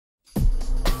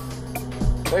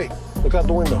Hey, look out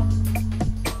the window.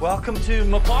 Welcome to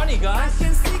my party, guys.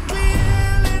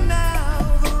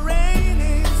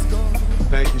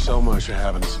 Thank you so much for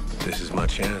having us. This is my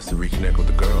chance to reconnect with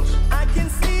the girls.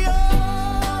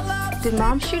 Did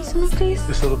Mom shoot someone, please?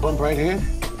 This little bump right here,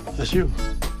 that's you.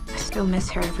 I still miss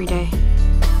her every day.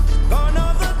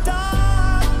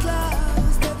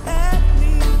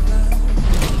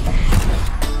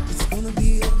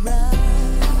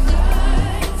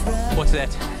 What's that?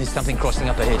 There's something crossing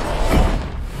up ahead.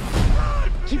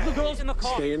 Keep the girls in the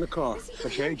car. Stay in the car,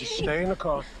 okay? Just stay in the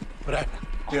car. But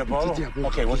Diabolo?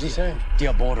 Okay, what's he saying?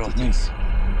 Diabolo means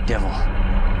devil.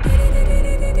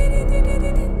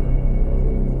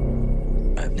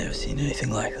 I've never seen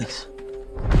anything like this.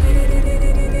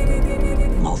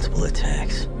 Multiple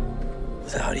attacks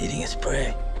without eating its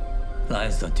prey.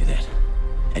 Lions don't do that.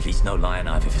 At least no lion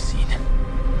I've ever seen.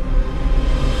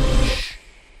 Shh.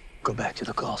 Go back to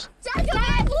the calls. Dad,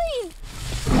 please!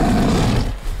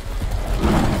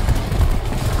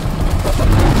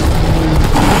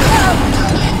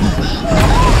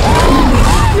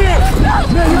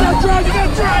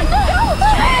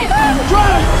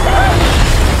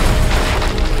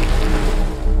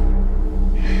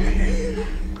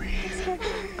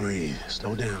 Breathe,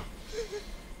 slow down.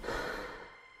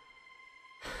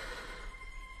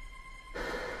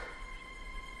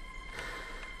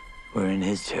 We're in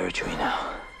his territory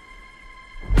now.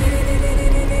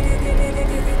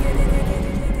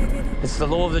 It's the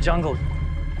law of the jungle.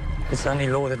 It's the only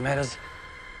law that matters.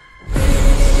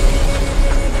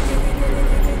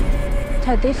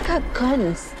 Dad, they've got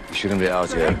guns. You shouldn't be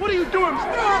out here. What are you doing?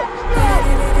 Stop!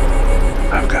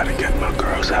 I've got to get my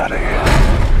girls out of here.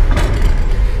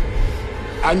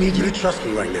 I need you to trust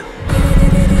me right now.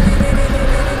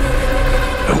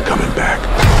 I'm coming back.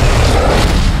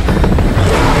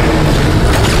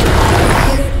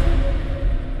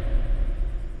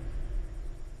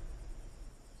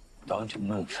 Don't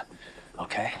move,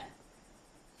 okay?